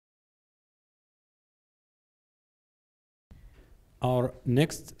Our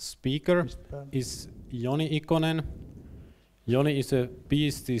next speaker is Joni Ikonen. Joni is a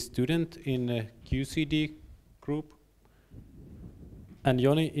PhD student in a QCD group, and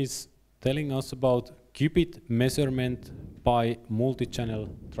Joni is telling us about qubit measurement by multi-channel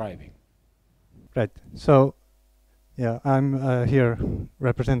driving. Right. So, yeah, I'm here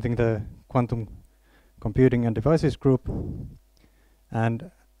representing the Quantum Computing and Devices group, and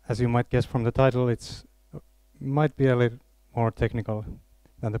as you might guess from the title, it's might be a little more technical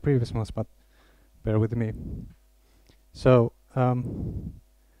than the previous ones, but bear with me. So,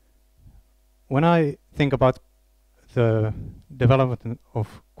 when I think about the development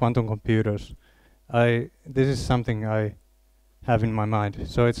of quantum computers, this is something I have in my mind.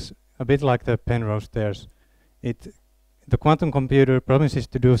 So it's a bit like the Penrose stairs. The quantum computer promises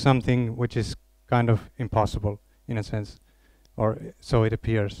to do something which is kind of impossible in a sense, or so it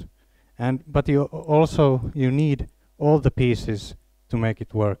appears. But you need all the pieces to make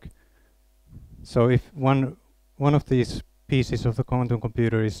it work. So if one of these pieces of the quantum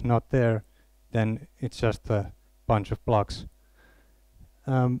computer is not there, then it's just a bunch of blocks.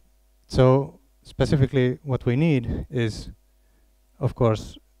 So specifically what we need is, of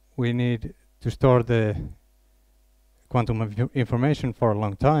course, we need to store the quantum information for a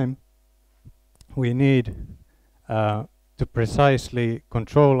long time. We need to precisely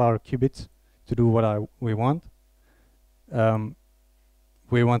control our qubits to do what we want.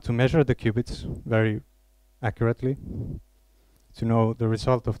 We want to measure the qubits very accurately to know the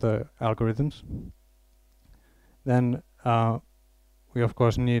result of the algorithms. Then we of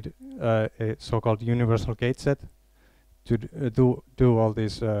course need a so-called universal gate set to do all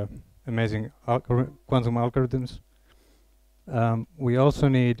these amazing quantum algorithms. We also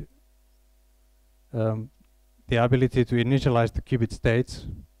need the ability to initialize the qubit states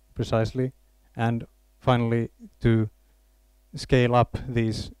precisely, and finally to scale up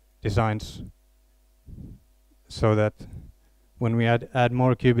these designs so that when we add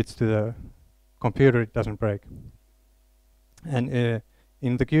more qubits to the computer, it doesn't break. And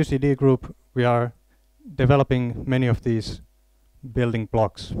in the QCD group, we are developing many of these building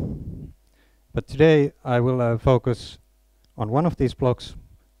blocks. But today, I will focus on one of these blocks,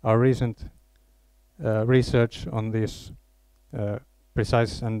 our recent research on this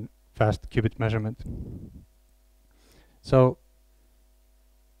precise and fast qubit measurement. So,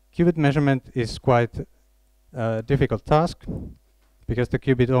 qubit measurement is quite a difficult task because the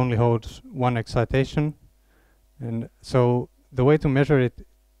qubit only holds one excitation, and so the way to measure it,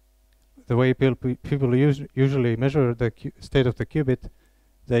 the way people usually measure the state of the qubit,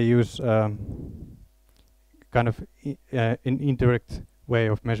 they use kind of an indirect way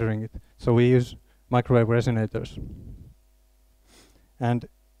of measuring it. So we use microwave resonators. And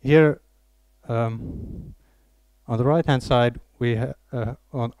here, on the right-hand side, we have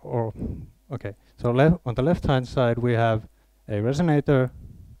on the left-hand side we have a resonator,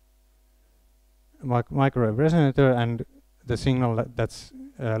 microwave resonator, and the signal that's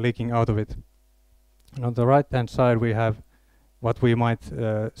leaking out of it. And on the right-hand side, we have what we might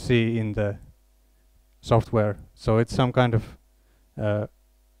see in the software. So it's some kind of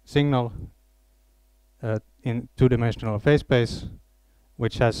signal in two-dimensional phase space,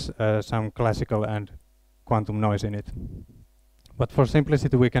 which has some classical and quantum noise in it. But for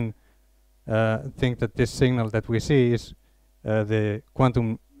simplicity, we can think that this signal that we see is the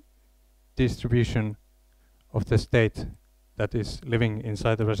quantum distribution of the state that is living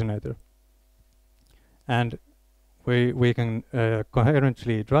inside the resonator. And we can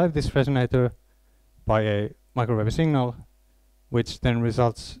coherently drive this resonator by a microwave signal, which then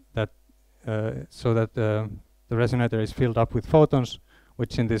results that so that the resonator is filled up with photons,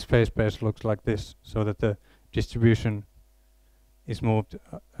 which in this phase space looks like this, so that the distribution is moved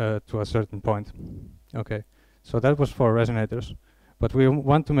to a certain point. Okay, so that was for resonators, but we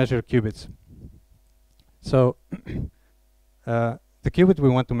want to measure qubits. So the qubit we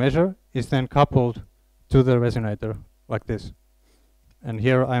want to measure is then coupled to the resonator like this. And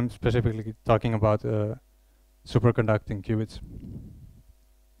here I'm specifically talking about superconducting qubits.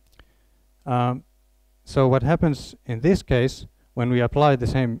 So what happens in this case, when we apply the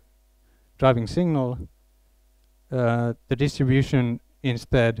same driving signal, the distribution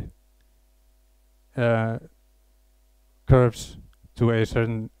instead curves to a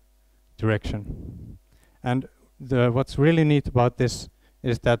certain direction. And what's really neat about this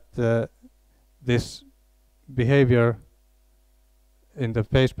is that this behavior in the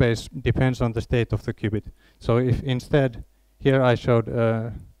phase space depends on the state of the qubit. So if instead, here I showed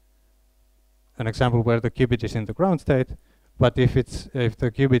an example where the qubit is in the ground state, but if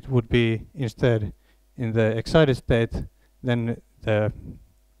the qubit would be instead in the excited state, then the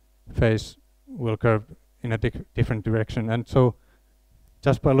phase will curve in a different direction. And so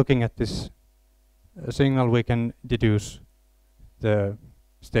just by looking at this signal, we can deduce the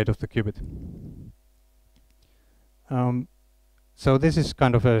state of the qubit. So this is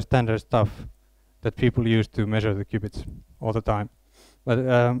kind of a standard stuff that people use to measure the qubits all the time.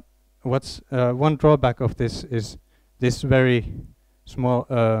 But what's one drawback of this is this very small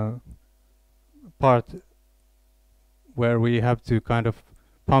part where we have to kind of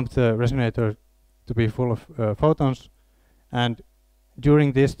pump the resonator to be full of photons, and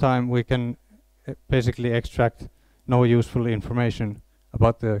during this time we can basically extract no useful information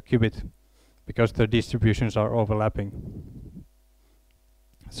about the qubit because the distributions are overlapping.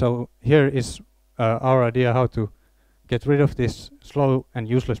 So here is our idea how to get rid of this slow and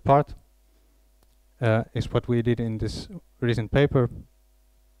useless part, is what we did in this recent paper.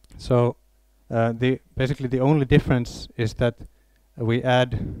 So basically the only difference is that we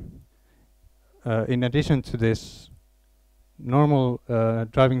add, in addition to this normal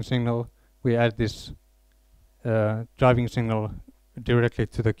driving signal, we add this driving signal directly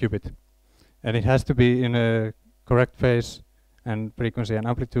to the qubit. And it has to be in a correct phase and frequency and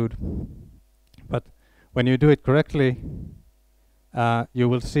amplitude. But when you do it correctly, you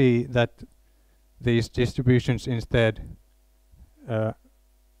will see that these distributions instead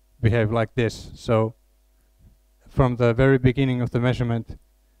behave like this. So from the very beginning of the measurement,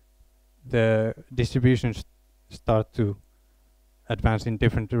 the distributions start to advance in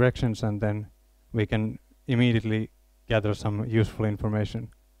different directions, and then we can immediately gather some useful information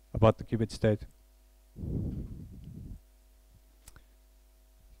about the qubit state.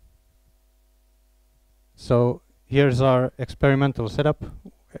 So here's our experimental setup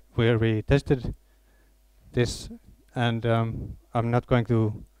where we tested this, and I'm not going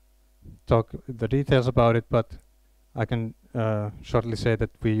to talk the details about it, but I can shortly say that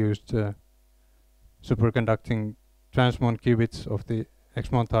we used superconducting transmon qubits of the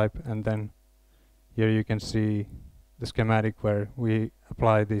XMON type, and then here you can see the schematic where we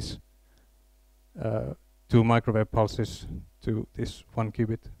apply these 2 microwave pulses to this 1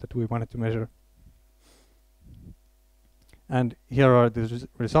 qubit that we wanted to measure. And here are the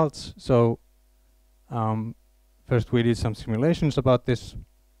results. So first we did some simulations about this.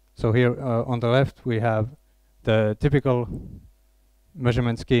 So here on the left we have the typical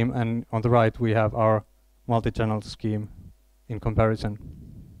measurement scheme, and on the right we have our multi-channel scheme in comparison.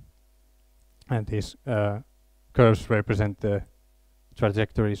 And these curves represent the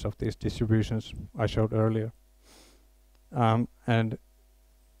trajectories of these distributions I showed earlier. And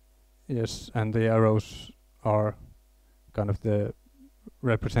yes, and the arrows are kind of the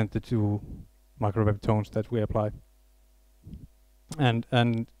represent the 2 microwave tones that we apply.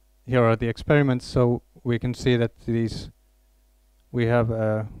 And here are the experiments. So we can see that we have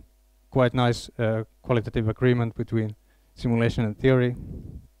a quite nice qualitative agreement between simulation and theory.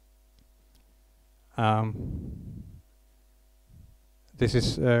 This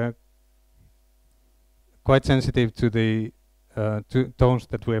is quite sensitive to the tones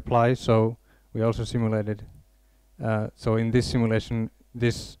that we apply, so we also simulated. So in this simulation,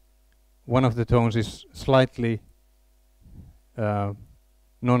 this one of the tones is slightly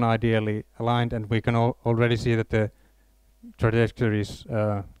non-ideally aligned, and we can already see that the trajectories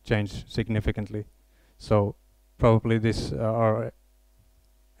change significantly. So probably this our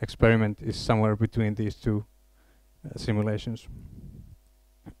experiment is somewhere between these 2 simulations.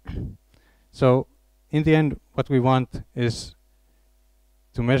 So in the end, what we want is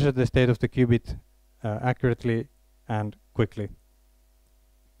to measure the state of the qubit accurately and quickly.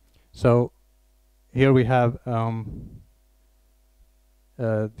 So here we have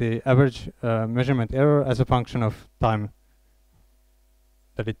the average measurement error as a function of time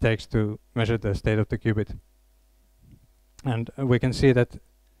that it takes to measure the state of the qubit. And we can see that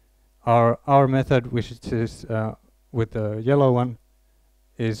our method, which is with the yellow one,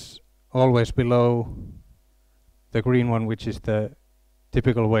 is always below the green one, which is the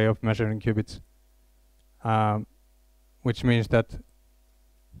typical way of measuring qubits, which means that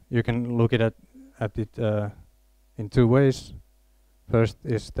you can look at it in 2 ways. First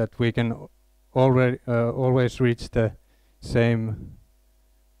is that we can always reach the same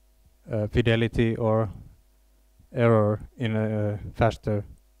fidelity or error in a faster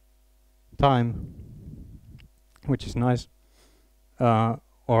time, which is nice.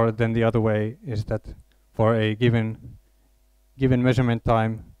 Or then the other way is that for a given measurement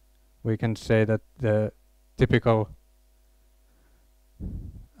time, we can say that the typical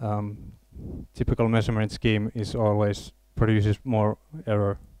measurement scheme is always produces more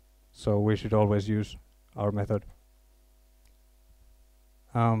error, so we should always use our method.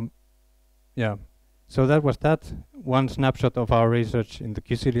 Yeah, so that was that. One snapshot of our research in the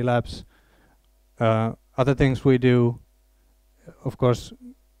QCD labs. Other things we do, of course,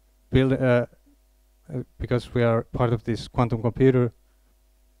 build because we are part of this quantum computer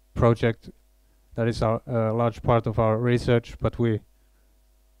project. That is a large part of our research, but we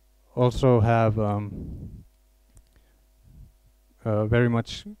also have very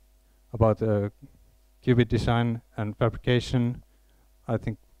much about qubit design and fabrication. I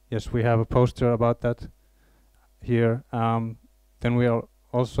think, yes, we have a poster about that here. Then we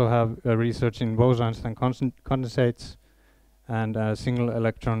also have research in bosons and condensates, and single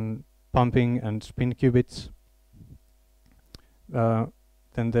electron pumping and spin qubits.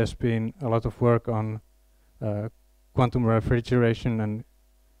 Then there's been a lot of work on quantum refrigeration and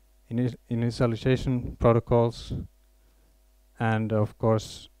initialization protocols, and of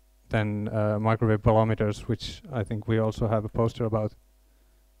course then microwave bolometers, which I think we also have a poster about.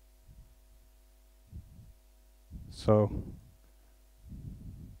 So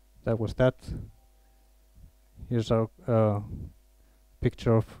that was that. Here's our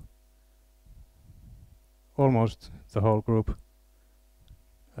picture of almost the whole group.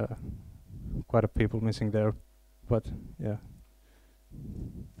 Quite a people missing there, but yeah.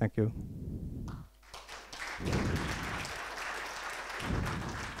 Thank you.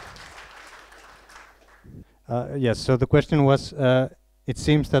 Yes, so the question was, it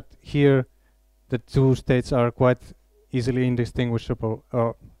seems that here the two states are quite easily indistinguishable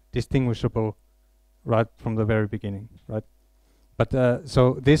or distinguishable right from the very beginning, right? But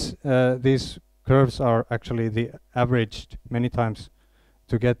so these curves are actually the averaged many times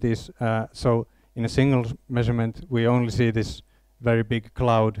to get this. So in a single measurement, we only see this very big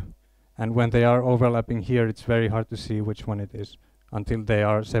cloud, and when they are overlapping here, it's very hard to see which one it is until they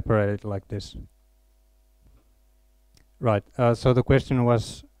are separated like this. Right, so the question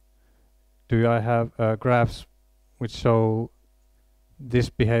was, do I have graphs which show this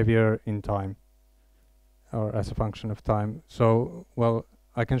behavior in time or as a function of time? So, well,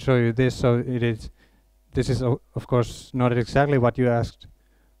 I can show you this. So this is of course not exactly what you asked,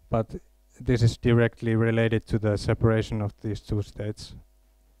 but this is directly related to the separation of these two states.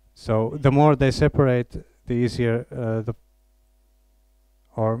 So the more they separate, the easier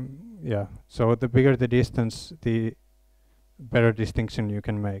so the bigger the distance, the better distinction you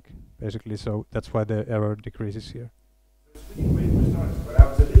can make, basically. So that's why the error decreases here. It's really great results, but I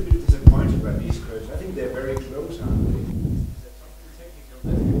was a little bit disappointed by these curves. I think they're very close, aren't they? Is there something technical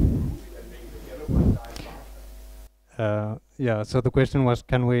that you can do and make the yellow one die faster? Yeah, so the question was,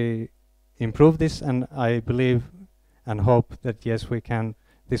 can we improve this? And I believe and hope that yes, we can.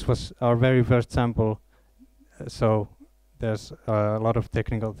 This was our very first sample, so there's a lot of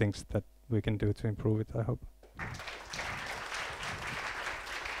technical things that we can do to improve it, I hope.